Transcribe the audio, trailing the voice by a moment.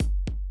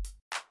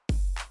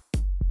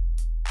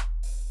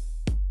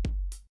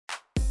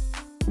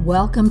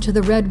Welcome to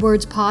the Red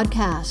Words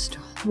Podcast,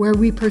 where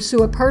we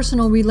pursue a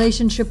personal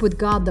relationship with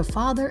God the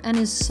Father and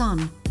His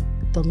Son,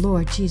 the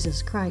Lord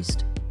Jesus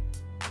Christ.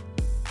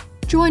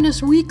 Join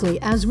us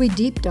weekly as we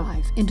deep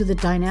dive into the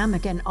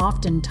dynamic and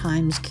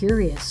oftentimes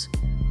curious,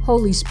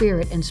 Holy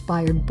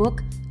Spirit-inspired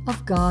book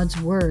of God's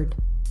Word.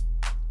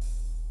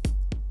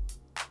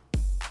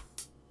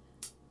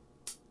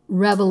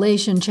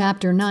 Revelation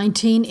chapter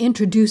 19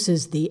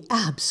 introduces the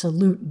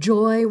absolute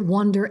joy,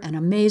 wonder, and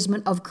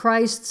amazement of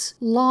Christ's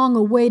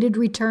long-awaited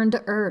return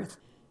to earth.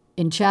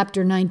 In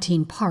chapter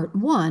 19, part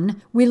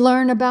 1, we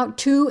learn about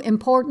two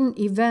important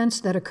events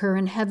that occur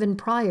in heaven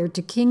prior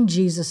to King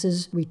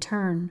Jesus'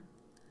 return.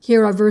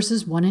 Here are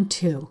verses 1 and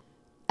 2.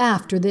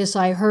 After this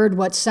I heard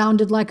what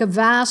sounded like a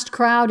vast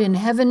crowd in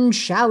heaven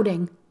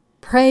shouting,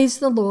 "Praise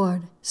the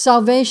Lord!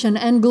 Salvation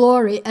and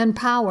glory and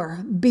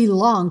power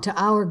belong to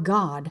our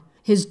God.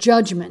 His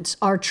judgments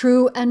are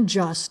true and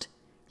just.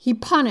 He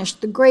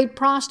punished the great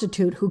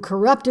prostitute who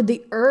corrupted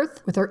the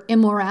earth with her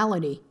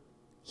immorality.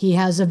 He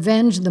has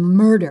avenged the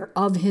murder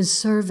of his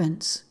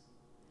servants."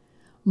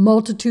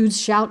 Multitudes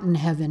shout in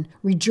heaven,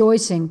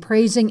 rejoicing,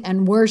 praising,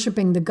 and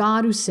worshiping the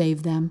God who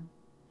saved them.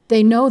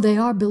 They know they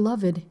are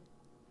beloved.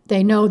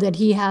 They know that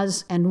He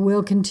has and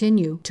will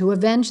continue to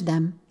avenge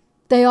them.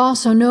 They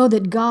also know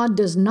that God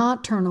does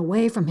not turn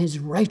away from His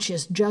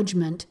righteous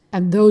judgment,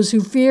 and those who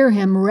fear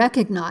Him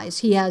recognize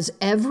He has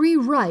every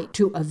right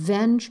to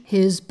avenge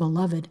His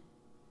beloved.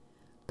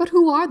 But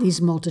who are these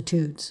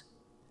multitudes?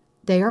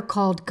 They are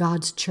called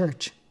God's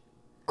church.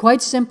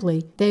 Quite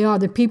simply, they are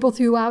the people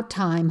throughout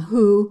time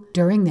who,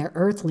 during their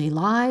earthly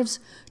lives,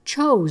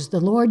 chose the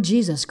Lord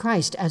Jesus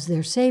Christ as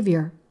their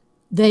Savior.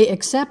 They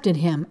accepted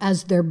Him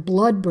as their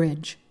blood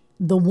bridge,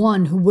 the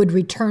one who would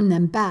return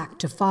them back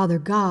to Father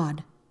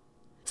God.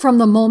 From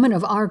the moment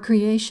of our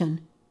creation,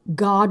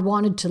 God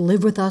wanted to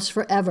live with us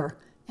forever,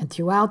 and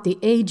throughout the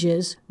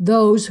ages,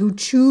 those who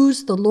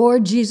choose the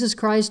Lord Jesus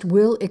Christ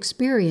will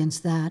experience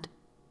that.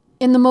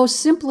 In the most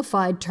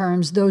simplified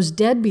terms, those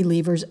dead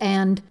believers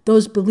and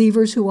those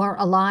believers who are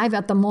alive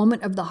at the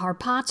moment of the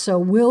harpazo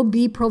will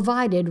be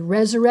provided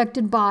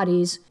resurrected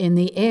bodies in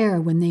the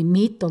air when they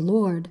meet the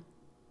Lord.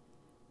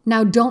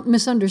 Now, don't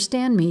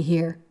misunderstand me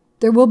here.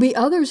 There will be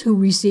others who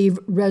receive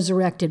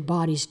resurrected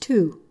bodies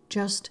too,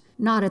 just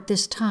not at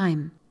this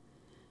time.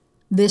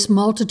 This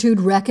multitude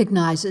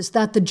recognizes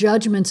that the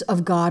judgments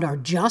of God are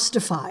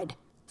justified,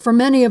 for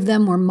many of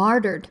them were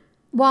martyred,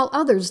 while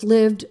others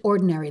lived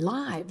ordinary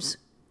lives.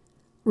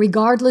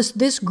 Regardless,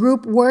 this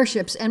group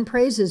worships and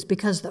praises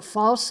because the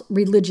false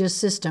religious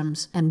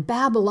systems and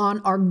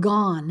Babylon are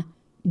gone,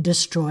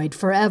 destroyed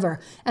forever,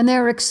 and they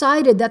are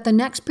excited that the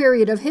next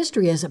period of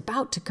history is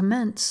about to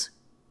commence.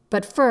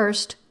 But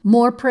first,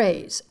 more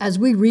praise as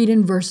we read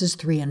in verses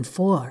 3 and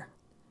 4.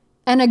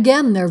 And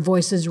again their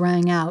voices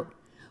rang out,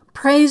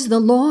 "Praise the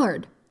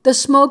Lord! The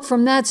smoke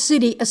from that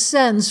city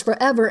ascends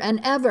forever and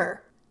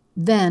ever."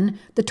 Then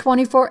the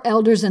 24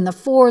 elders and the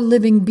 4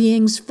 living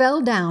beings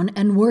fell down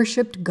and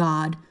worshipped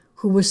God,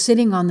 who was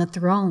sitting on the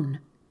throne.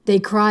 They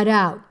cried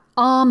out,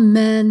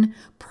 "Amen!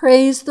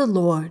 Praise the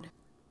Lord!"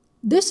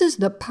 This is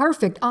the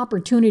perfect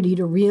opportunity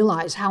to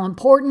realize how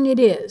important it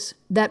is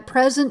that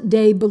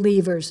present-day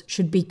believers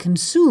should be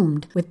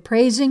consumed with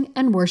praising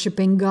and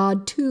worshiping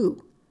God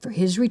too, for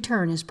His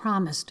return is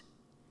promised.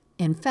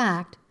 In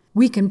fact,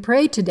 we can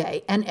pray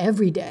today and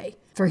every day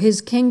for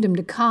His kingdom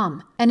to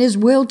come and His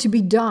will to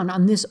be done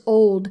on this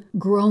old,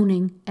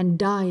 groaning, and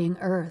dying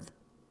earth.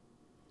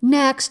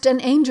 Next,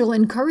 an angel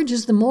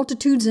encourages the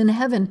multitudes in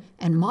heaven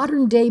and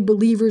modern-day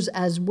believers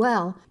as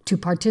well to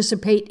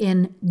participate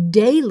in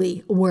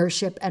daily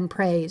worship and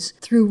praise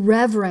through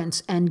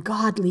reverence and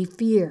godly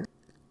fear.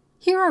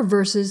 Here are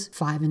verses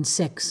 5 and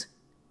 6.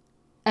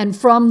 "And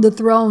from the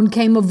throne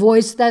came a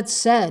voice that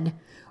said,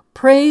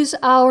 'Praise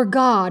our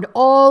God,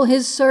 all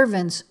His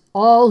servants,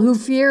 all who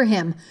fear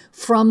Him,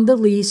 from the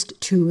least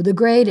to the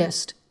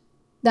greatest.'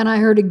 Then I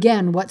heard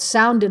again what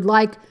sounded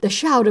like the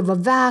shout of a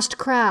vast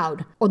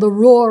crowd, or the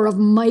roar of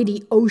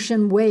mighty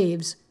ocean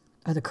waves,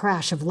 or the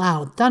crash of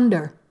loud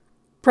thunder.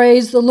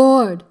 'Praise the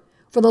Lord,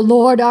 for the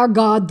Lord our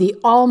God, the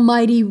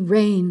Almighty,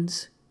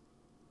 reigns.'"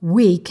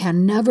 We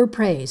can never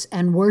praise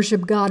and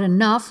worship God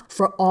enough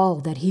for all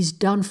that He's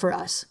done for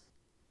us.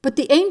 But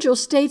the angel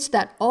states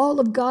that all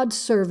of God's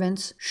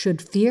servants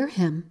should fear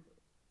Him.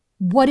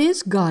 What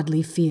is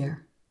godly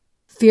fear?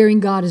 Fearing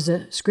God is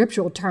a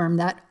scriptural term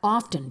that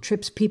often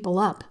trips people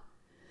up.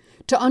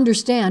 To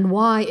understand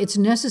why it's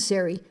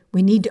necessary,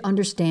 we need to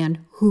understand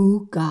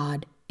who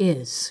God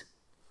is.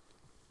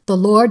 The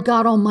Lord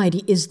God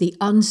Almighty is the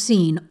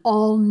unseen,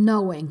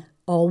 all-knowing,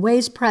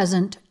 always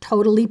present,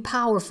 totally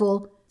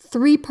powerful,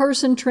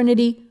 three-person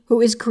Trinity who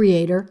is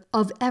creator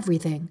of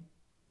everything.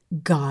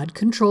 God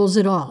controls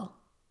it all.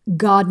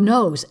 God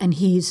knows, and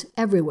He's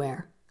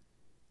everywhere.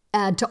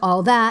 Add to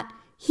all that,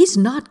 He's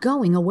not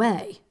going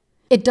away.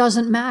 It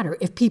doesn't matter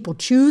if people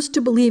choose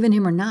to believe in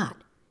Him or not.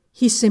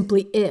 He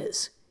simply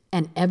is,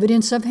 and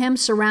evidence of Him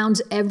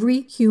surrounds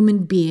every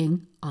human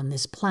being on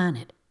this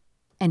planet.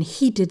 And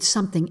He did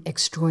something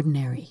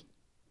extraordinary.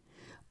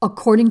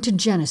 According to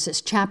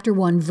Genesis chapter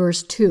 1,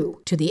 verse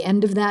 2, to the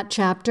end of that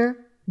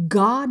chapter,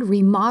 God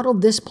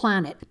remodeled this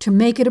planet to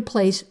make it a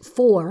place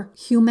for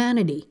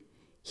humanity.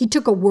 He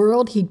took a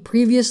world he'd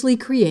previously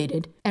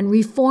created and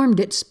reformed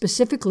it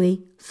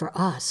specifically for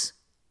us.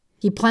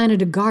 He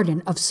planted a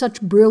garden of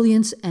such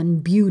brilliance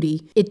and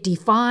beauty it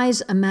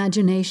defies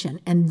imagination,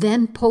 and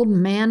then pulled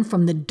man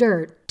from the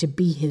dirt to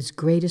be his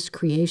greatest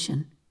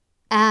creation.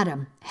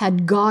 Adam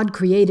had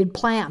God-created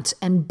plants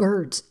and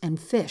birds and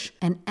fish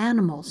and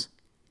animals.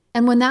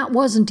 And when that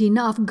wasn't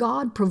enough,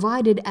 God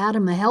provided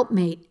Adam a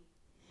helpmate.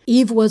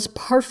 Eve was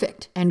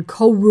perfect and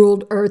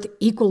co-ruled earth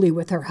equally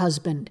with her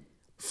husband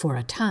for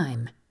a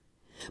time.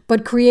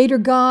 But Creator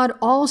God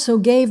also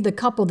gave the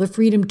couple the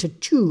freedom to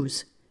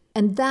choose,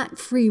 and that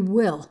free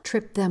will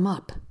tripped them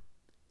up.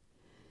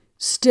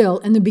 Still,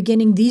 in the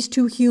beginning, these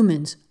two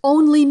humans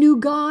only knew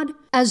God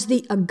as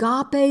the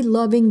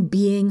agape-loving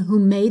being who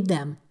made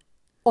them.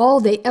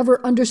 All they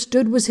ever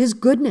understood was His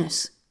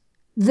goodness.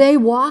 They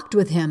walked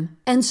with Him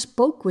and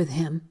spoke with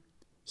Him.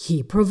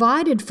 He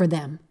provided for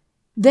them.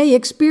 They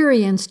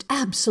experienced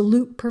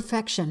absolute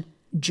perfection,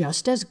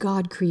 just as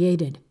God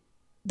created.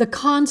 The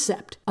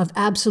concept of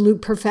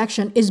absolute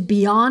perfection is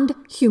beyond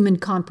human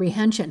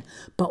comprehension,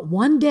 but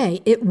one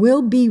day it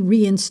will be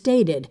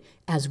reinstated,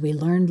 as we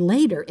learned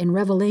later in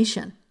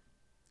Revelation.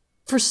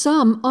 For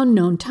some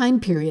unknown time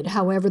period,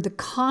 however, the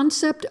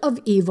concept of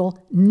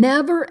evil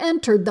never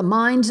entered the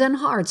minds and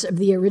hearts of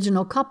the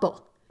original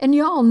couple. And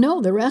y'all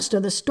know the rest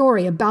of the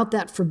story about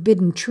that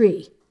forbidden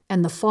tree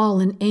and the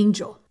fallen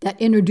angel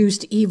that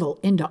introduced evil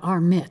into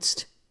our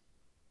midst.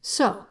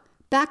 So,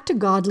 back to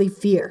godly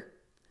fear.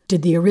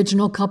 Did the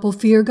original couple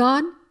fear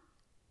God?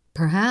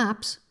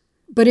 Perhaps.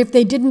 But if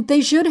they didn't,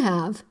 they should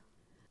have.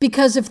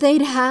 Because if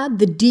they'd had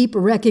the deep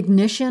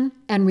recognition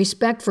and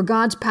respect for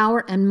God's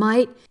power and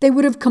might, they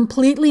would have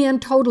completely and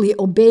totally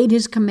obeyed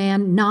His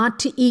command not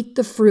to eat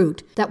the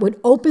fruit that would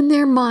open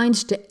their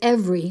minds to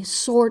every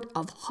sort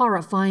of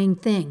horrifying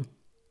thing.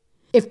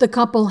 If the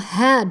couple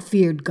had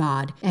feared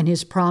God and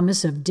His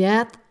promise of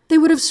death, they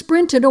would have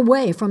sprinted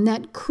away from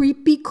that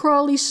creepy,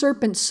 crawly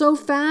serpent so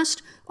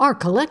fast our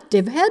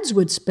collective heads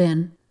would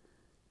spin.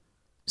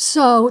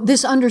 So,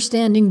 this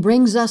understanding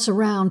brings us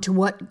around to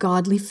what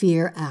godly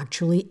fear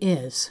actually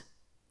is.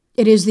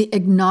 It is the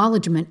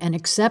acknowledgement and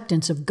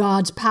acceptance of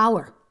God's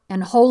power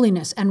and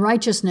holiness and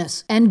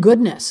righteousness and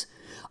goodness,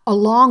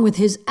 along with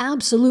His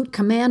absolute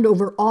command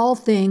over all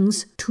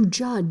things to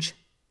judge.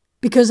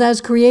 Because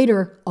as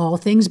Creator, all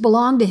things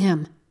belong to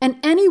Him, and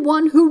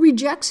anyone who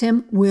rejects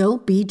Him will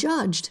be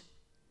judged.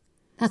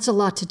 That's a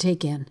lot to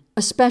take in,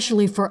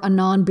 especially for a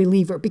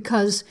non-believer,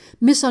 because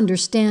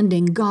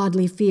misunderstanding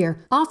godly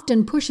fear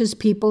often pushes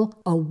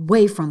people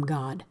away from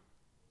God.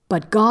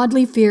 But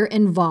godly fear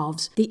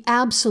involves the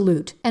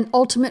absolute and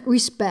ultimate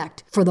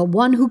respect for the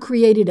one who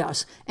created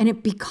us, and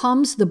it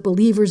becomes the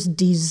believer's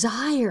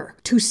desire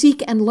to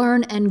seek and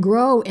learn and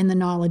grow in the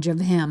knowledge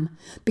of Him,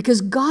 because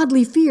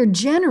godly fear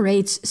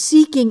generates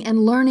seeking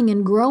and learning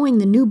and growing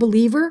the new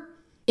believer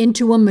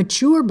into a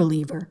mature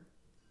believer.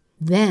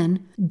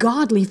 Then,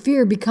 godly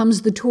fear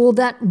becomes the tool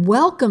that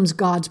welcomes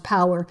God's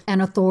power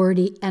and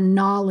authority and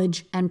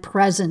knowledge and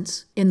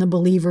presence in the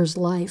believer's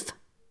life.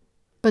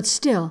 But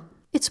still,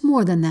 it's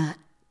more than that.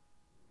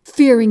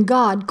 Fearing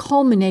God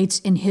culminates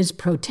in His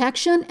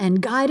protection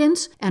and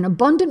guidance and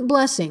abundant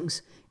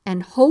blessings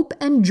and hope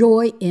and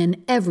joy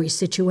in every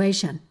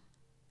situation.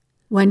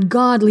 When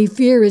godly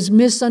fear is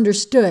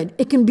misunderstood,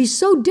 it can be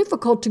so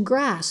difficult to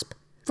grasp.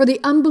 For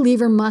the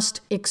unbeliever must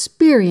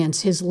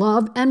experience His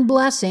love and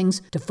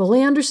blessings to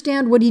fully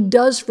understand what He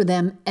does for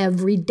them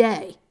every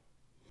day.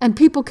 And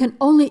people can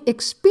only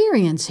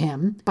experience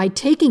Him by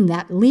taking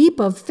that leap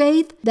of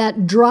faith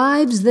that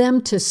drives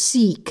them to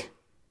seek.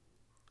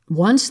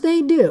 Once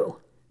they do,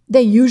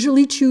 they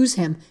usually choose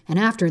Him, and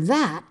after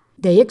that,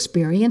 they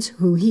experience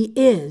who He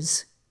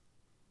is.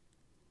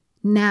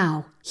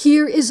 Now,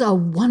 here is a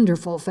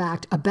wonderful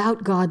fact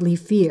about godly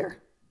fear.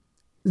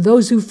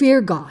 Those who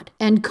fear God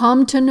and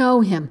come to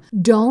know Him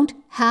don't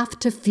have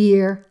to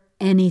fear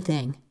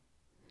anything.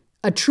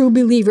 A true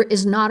believer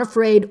is not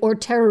afraid or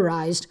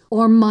terrorized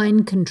or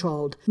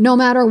mind-controlled, no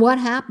matter what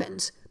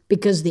happens,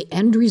 because the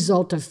end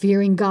result of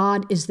fearing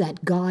God is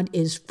that God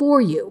is for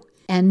you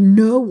and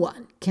no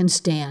one can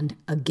stand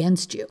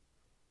against you.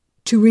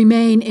 To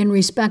remain in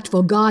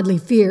respectful godly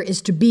fear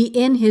is to be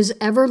in His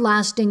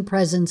everlasting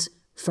presence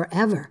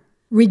forever,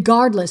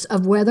 regardless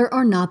of whether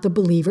or not the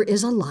believer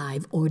is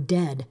alive or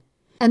dead.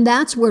 And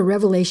that's where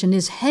Revelation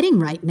is heading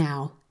right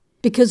now,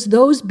 because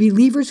those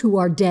believers who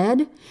are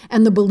dead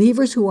and the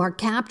believers who are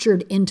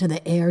captured into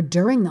the air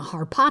during the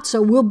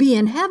harpazo will be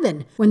in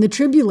heaven when the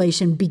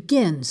tribulation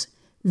begins.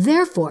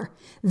 Therefore,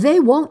 they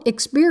won't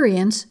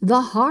experience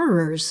the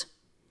horrors.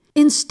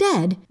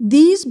 Instead,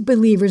 these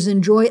believers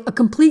enjoy a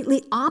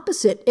completely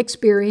opposite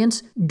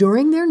experience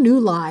during their new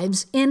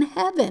lives in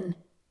heaven.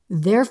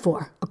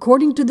 Therefore,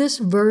 according to this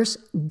verse,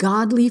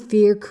 godly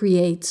fear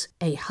creates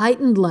a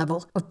heightened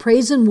level of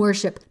praise and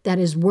worship that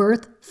is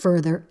worth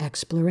further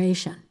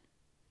exploration.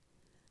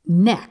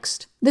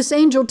 Next, this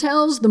angel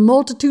tells the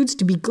multitudes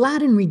to be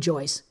glad and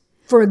rejoice,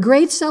 for a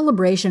great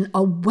celebration,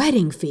 a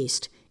wedding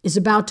feast, is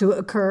about to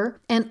occur,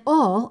 and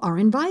all are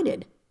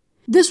invited.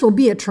 This will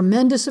be a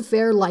tremendous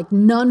affair like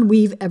none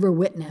we've ever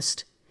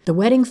witnessed. The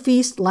wedding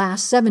feast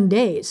lasts 7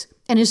 days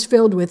and is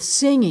filled with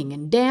singing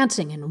and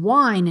dancing and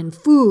wine and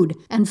food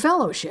and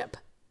fellowship.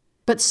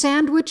 But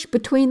sandwiched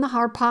between the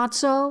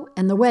harpazo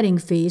and the wedding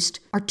feast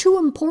are 2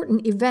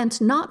 important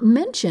events not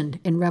mentioned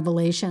in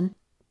Revelation.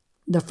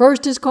 The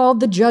first is called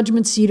the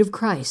judgment seat of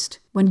Christ,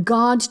 when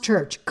God's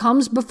church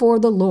comes before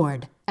the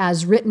Lord,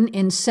 as written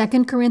in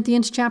 2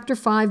 Corinthians chapter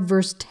 5,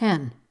 verse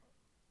 10.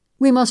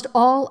 We must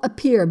all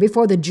appear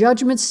before the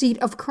judgment seat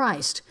of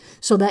Christ,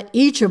 so that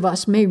each of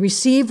us may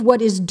receive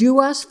what is due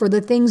us for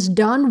the things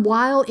done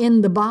while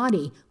in the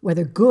body,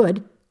 whether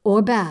good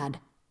or bad.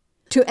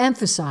 To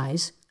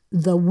emphasize,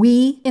 the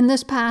we in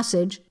this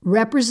passage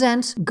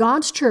represents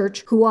God's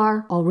church who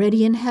are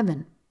already in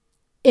heaven.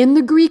 In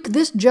the Greek,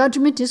 this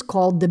judgment is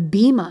called the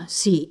bema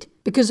seat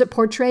because it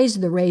portrays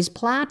the raised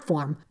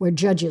platform where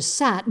judges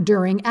sat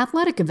during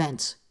athletic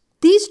events.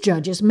 These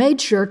judges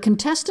made sure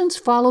contestants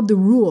followed the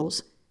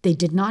rules. They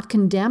did not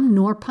condemn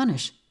nor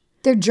punish.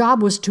 Their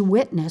job was to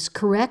witness,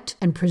 correct,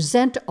 and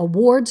present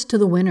awards to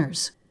the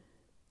winners.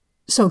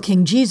 So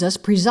King Jesus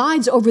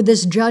presides over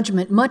this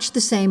judgment much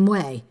the same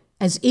way,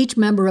 as each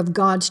member of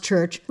God's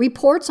church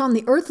reports on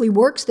the earthly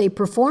works they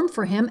performed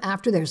for him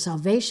after their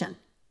salvation.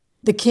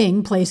 The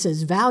king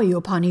places value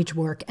upon each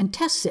work and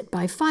tests it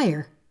by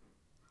fire.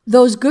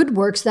 Those good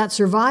works that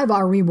survive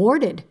are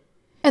rewarded,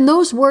 and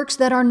those works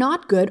that are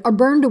not good are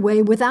burned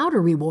away without a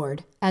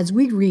reward, as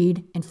we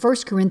read in 1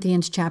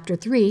 Corinthians chapter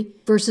 3,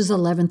 verses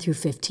 11 through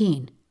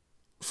 15.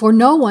 For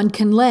no one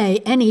can lay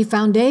any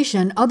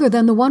foundation other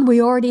than the one we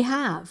already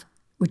have,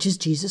 which is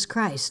Jesus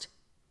Christ.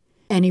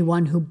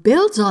 Anyone who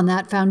builds on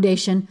that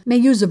foundation may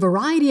use a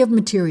variety of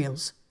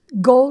materials: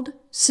 gold,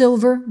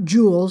 silver,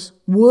 jewels,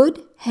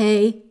 wood,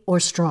 hay, or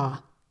straw.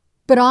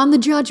 But on the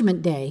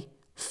judgment day,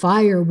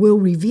 fire will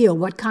reveal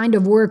what kind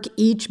of work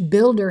each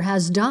builder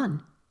has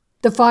done.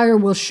 The fire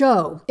will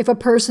show if a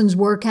person's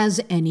work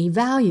has any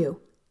value.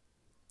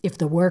 If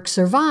the work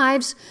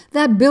survives,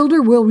 that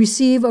builder will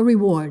receive a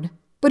reward.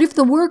 But if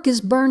the work is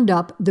burned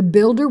up, the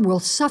builder will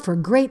suffer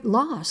great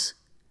loss.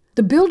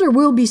 The builder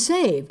will be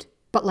saved,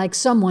 but like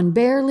someone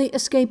barely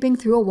escaping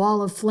through a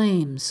wall of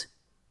flames.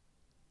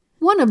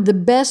 One of the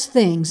best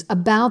things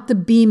about the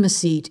bema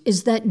seat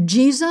is that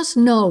Jesus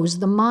knows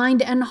the mind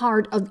and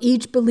heart of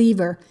each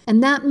believer,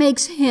 and that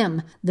makes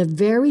him the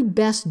very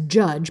best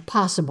judge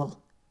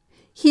possible.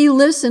 He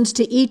listens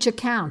to each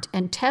account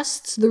and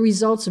tests the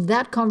results of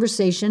that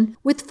conversation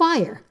with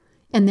fire,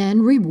 and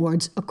then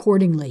rewards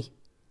accordingly.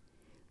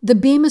 The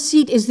bema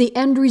seat is the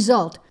end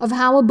result of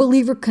how a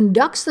believer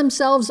conducts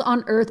themselves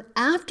on earth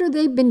after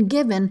they've been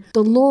given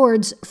the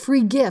Lord's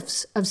free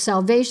gifts of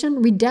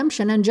salvation,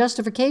 redemption, and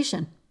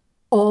justification.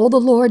 All the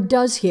Lord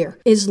does here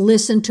is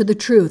listen to the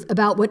truth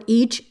about what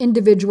each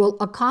individual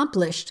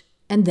accomplished,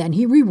 and then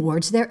he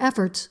rewards their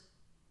efforts.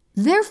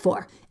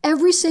 Therefore,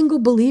 every single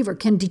believer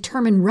can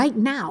determine right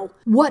now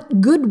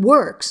what good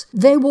works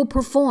they will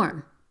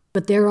perform,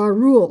 but there are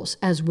rules,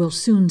 as we'll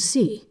soon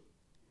see.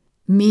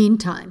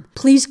 Meantime,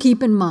 please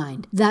keep in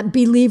mind that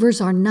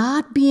believers are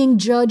not being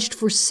judged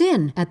for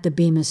sin at the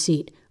bema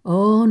seat.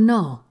 Oh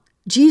no.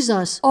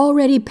 Jesus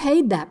already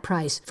paid that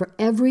price for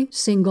every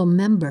single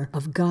member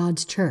of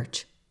God's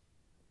church.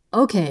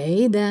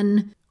 Okay,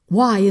 then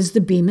why is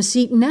the bema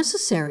seat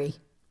necessary?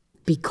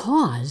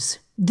 Because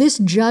this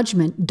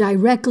judgment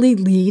directly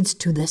leads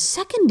to the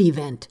second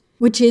event,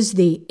 which is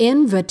the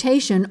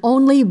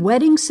invitation-only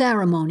wedding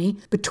ceremony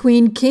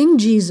between King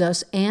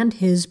Jesus and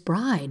his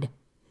bride.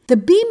 The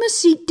bema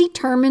seat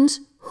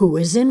determines who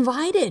is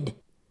invited.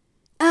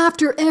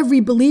 After every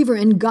believer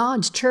in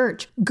God's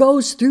church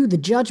goes through the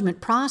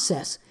judgment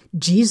process,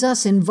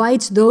 Jesus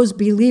invites those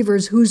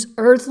believers whose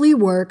earthly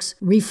works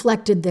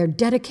reflected their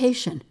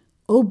dedication,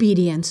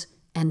 obedience,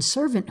 and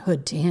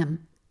servanthood to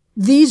him.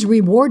 These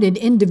rewarded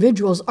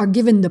individuals are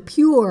given the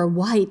pure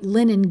white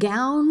linen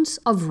gowns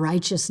of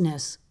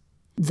righteousness.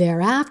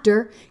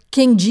 Thereafter,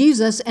 King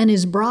Jesus and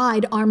his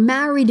bride are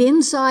married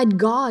inside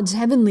God's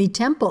heavenly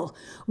temple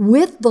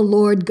with the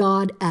Lord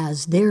God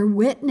as their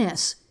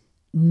witness.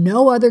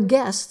 No other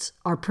guests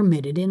are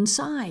permitted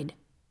inside.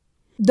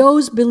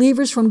 Those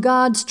believers from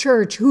God's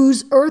church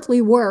whose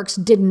earthly works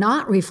did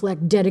not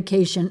reflect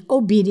dedication,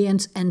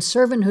 obedience, and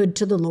servanthood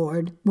to the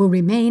Lord will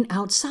remain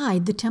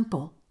outside the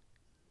temple.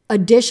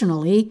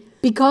 Additionally,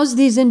 because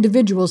these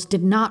individuals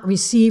did not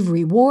receive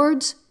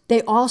rewards,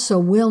 they also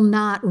will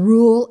not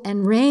rule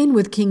and reign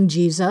with King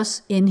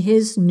Jesus in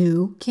his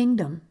new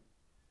kingdom.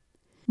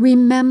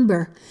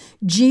 Remember,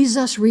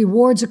 Jesus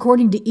rewards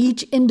according to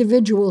each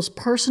individual's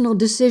personal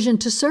decision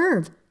to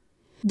serve.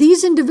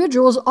 These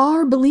individuals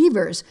are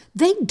believers.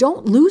 They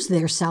don't lose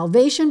their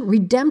salvation,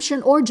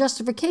 redemption, or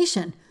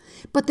justification,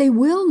 but they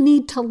will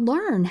need to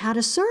learn how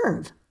to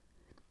serve.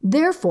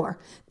 Therefore,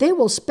 they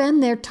will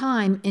spend their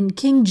time in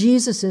King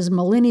Jesus'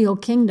 millennial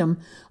kingdom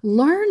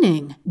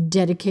learning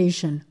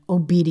dedication,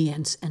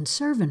 obedience, and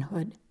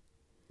servanthood.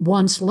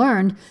 Once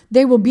learned,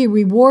 they will be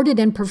rewarded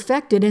and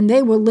perfected, and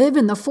they will live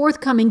in the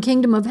forthcoming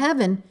kingdom of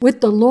heaven with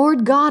the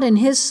Lord God and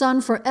His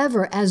Son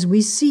forever, as we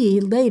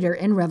see later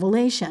in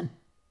Revelation.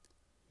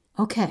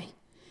 Okay,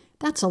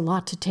 that's a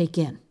lot to take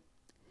in.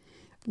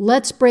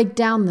 Let's break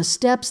down the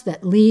steps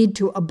that lead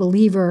to a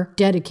believer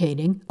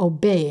dedicating,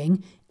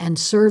 obeying, and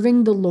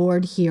serving the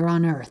Lord here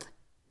on earth.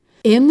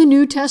 In the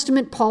New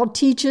Testament, Paul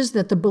teaches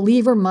that the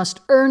believer must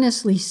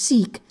earnestly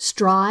seek,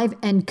 strive,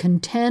 and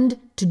contend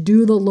to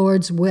do the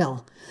Lord's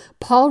will.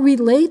 Paul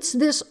relates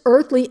this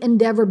earthly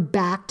endeavor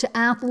back to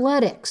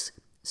athletics,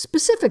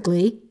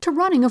 specifically to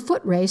running a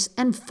foot race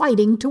and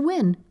fighting to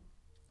win.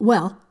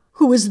 Well,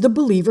 who is the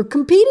believer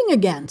competing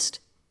against?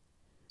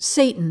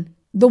 Satan,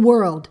 the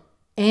world,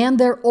 and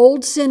their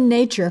old sin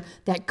nature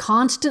that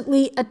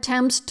constantly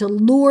attempts to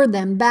lure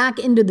them back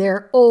into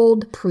their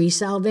old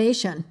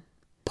pre-salvation.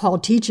 Paul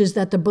teaches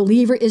that the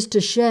believer is to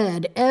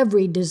shed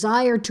every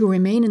desire to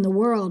remain in the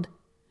world.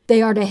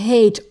 They are to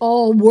hate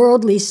all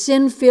worldly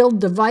sin-filled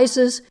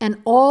devices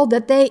and all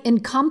that they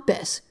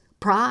encompass: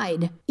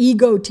 pride,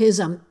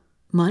 egotism,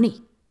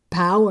 money,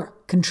 power,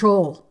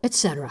 control,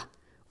 etc.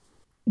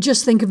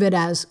 Just think of it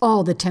as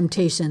all the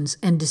temptations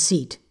and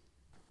deceit.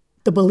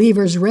 The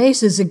believer's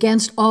race is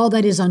against all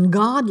that is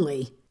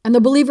ungodly, and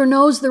the believer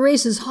knows the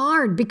race is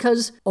hard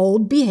because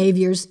old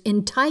behaviors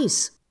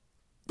entice.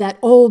 That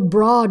old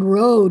broad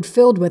road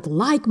filled with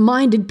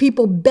like-minded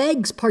people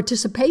begs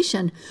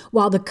participation,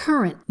 while the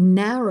current,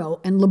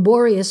 narrow, and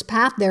laborious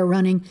path they're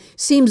running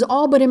seems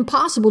all but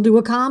impossible to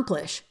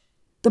accomplish.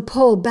 The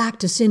pull back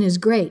to sin is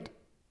great,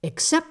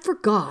 except for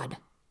God.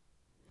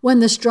 When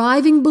the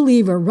striving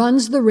believer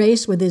runs the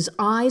race with his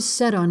eyes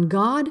set on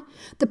God,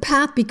 the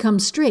path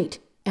becomes straight,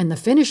 and the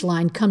finish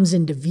line comes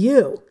into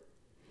view.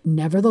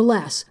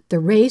 Nevertheless, the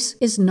race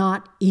is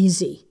not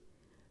easy.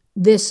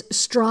 This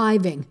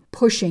striving,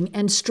 pushing,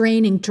 and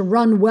straining to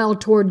run well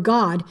toward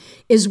God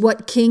is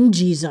what King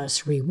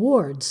Jesus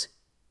rewards.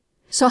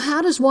 So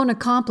how does one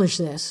accomplish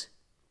this?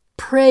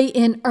 Pray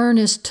in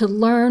earnest to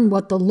learn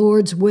what the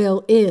Lord's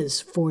will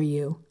is for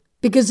you,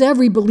 because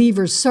every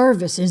believer's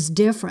service is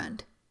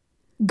different.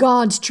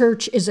 God's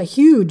church is a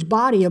huge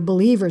body of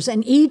believers,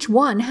 and each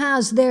one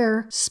has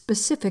their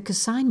specific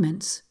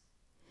assignments.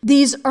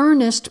 These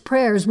earnest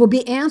prayers will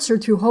be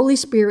answered through Holy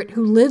Spirit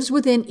who lives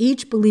within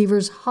each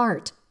believer's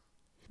heart.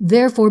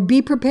 Therefore,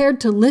 be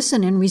prepared to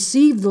listen and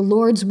receive the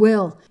Lord's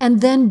will, and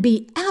then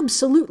be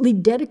absolutely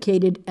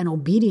dedicated and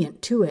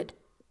obedient to it.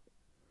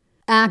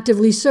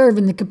 Actively serve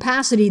in the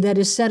capacity that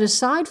is set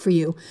aside for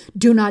you.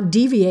 Do not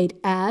deviate,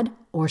 add,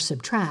 or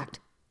subtract.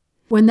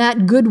 When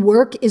that good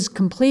work is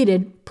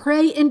completed,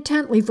 pray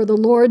intently for the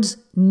Lord's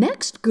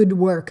next good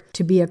work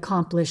to be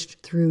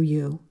accomplished through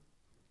you.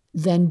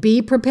 Then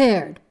be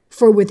prepared,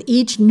 for with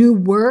each new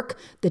work,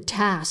 the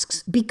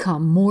tasks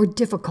become more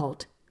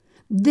difficult.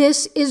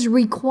 This is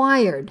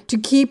required to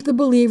keep the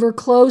believer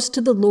close to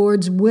the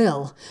Lord's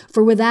will,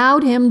 for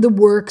without Him the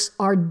works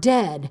are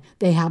dead,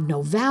 they have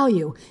no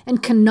value,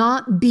 and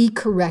cannot be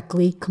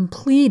correctly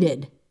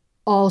completed.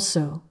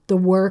 Also, the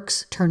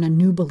works turn a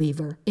new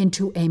believer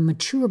into a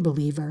mature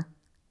believer.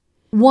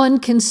 One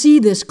can see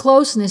this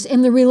closeness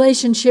in the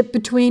relationship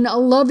between a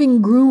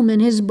loving groom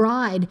and his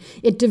bride.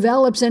 It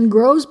develops and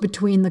grows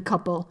between the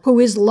couple, who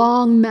is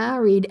long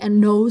married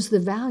and knows the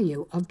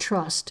value of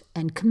trust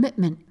and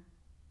commitment.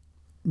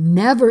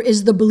 Never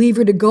is the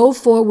believer to go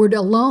forward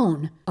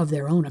alone of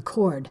their own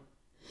accord,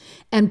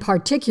 and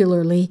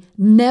particularly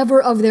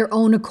never of their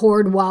own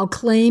accord while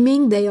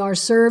claiming they are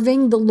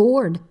serving the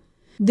Lord.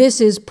 This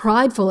is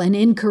prideful and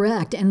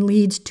incorrect and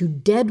leads to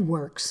dead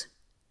works.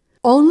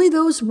 Only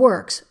those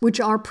works which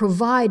are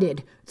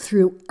provided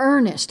through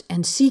earnest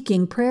and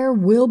seeking prayer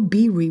will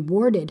be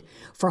rewarded,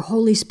 for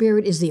Holy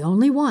Spirit is the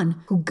only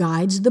one who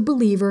guides the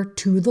believer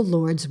to the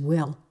Lord's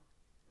will.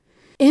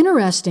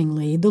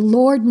 Interestingly, the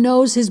Lord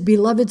knows His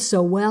beloved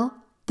so well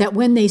that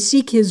when they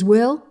seek His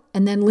will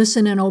and then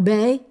listen and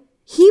obey,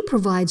 He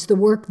provides the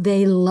work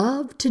they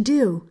love to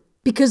do.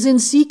 Because in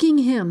seeking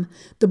Him,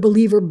 the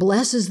believer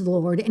blesses the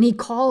Lord and He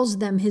calls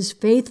them His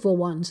faithful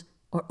ones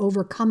or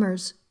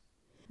overcomers.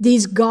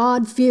 These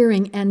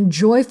God-fearing and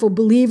joyful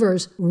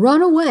believers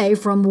run away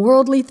from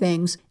worldly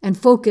things and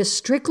focus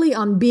strictly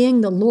on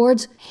being the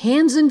Lord's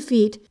hands and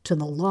feet to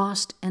the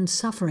lost and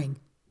suffering.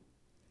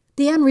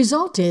 The end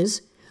result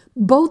is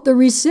both the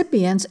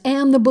recipients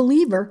and the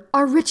believer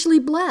are richly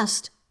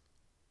blessed.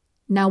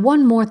 Now,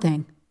 one more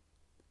thing.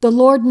 The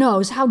Lord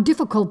knows how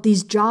difficult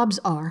these jobs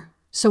are,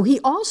 so He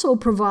also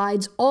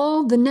provides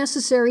all the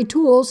necessary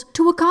tools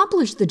to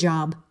accomplish the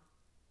job.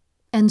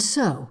 And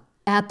so,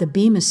 at the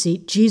Bema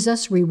seat,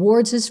 Jesus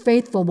rewards His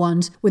faithful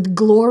ones with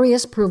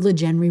glorious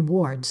privilege and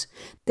rewards.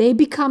 They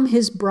become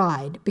His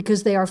bride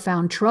because they are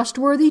found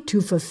trustworthy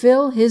to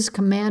fulfill His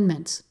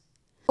commandments.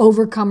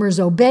 Overcomers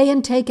obey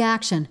and take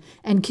action,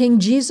 and King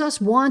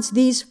Jesus wants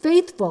these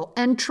faithful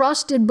and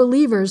trusted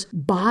believers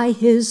by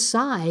His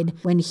side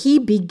when He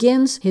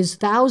begins His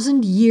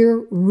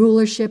 1,000-year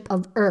rulership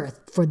of earth,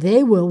 for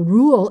they will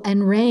rule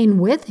and reign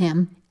with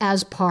Him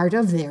as part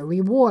of their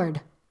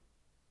reward.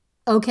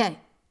 Okay,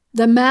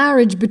 The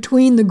marriage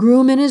between the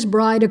groom and his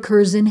bride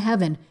occurs in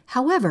heaven.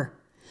 However,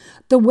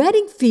 the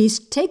wedding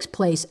feast takes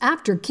place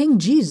after King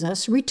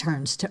Jesus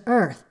returns to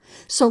earth.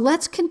 So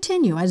let's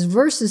continue as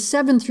verses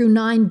 7 through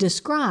 9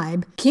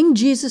 describe King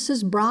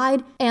Jesus'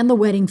 bride and the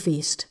wedding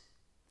feast.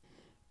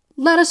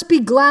 Let us be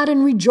glad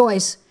and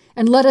rejoice,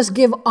 and let us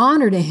give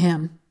honor to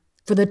him.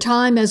 For the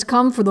time has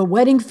come for the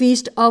wedding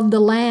feast of the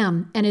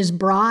Lamb, and his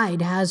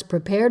bride has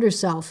prepared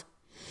herself.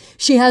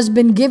 She has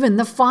been given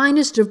the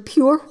finest of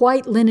pure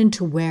white linen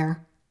to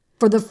wear.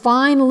 For the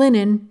fine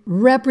linen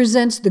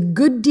represents the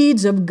good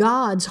deeds of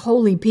God's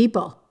holy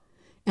people.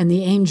 And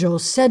the angel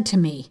said to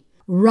me,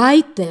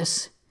 "Write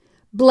this.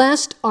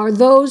 Blessed are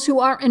those who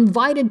are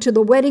invited to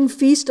the wedding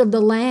feast of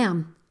the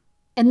Lamb."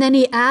 And then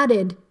he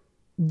added,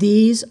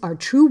 "These are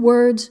true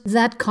words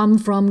that come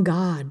from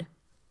God."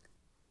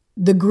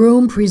 The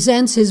groom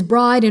presents his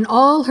bride in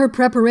all her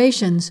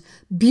preparations,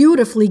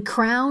 beautifully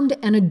crowned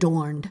and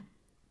adorned.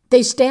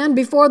 They stand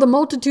before the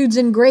multitudes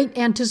in great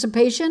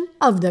anticipation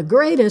of the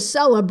greatest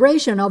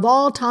celebration of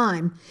all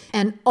time,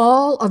 and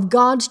all of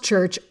God's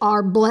church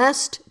are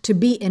blessed to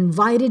be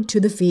invited to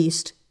the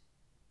feast.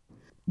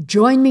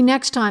 Join me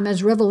next time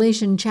as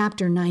Revelation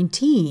chapter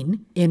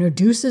 19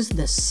 introduces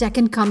the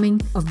second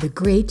coming of the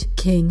great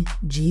King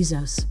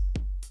Jesus.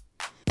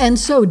 And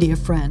so, dear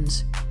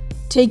friends,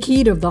 take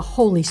heed of the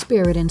Holy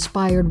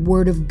Spirit-inspired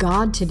Word of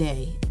God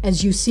today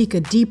as you seek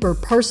a deeper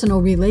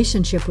personal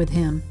relationship with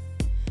Him.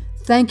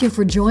 Thank you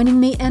for joining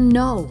me, and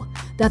know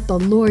that the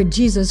Lord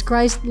Jesus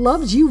Christ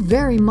loves you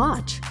very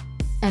much,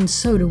 and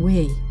so do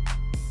we.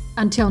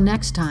 Until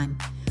next time,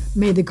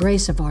 may the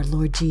grace of our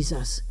Lord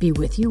Jesus be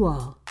with you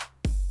all.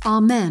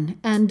 Amen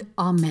and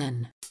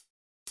amen.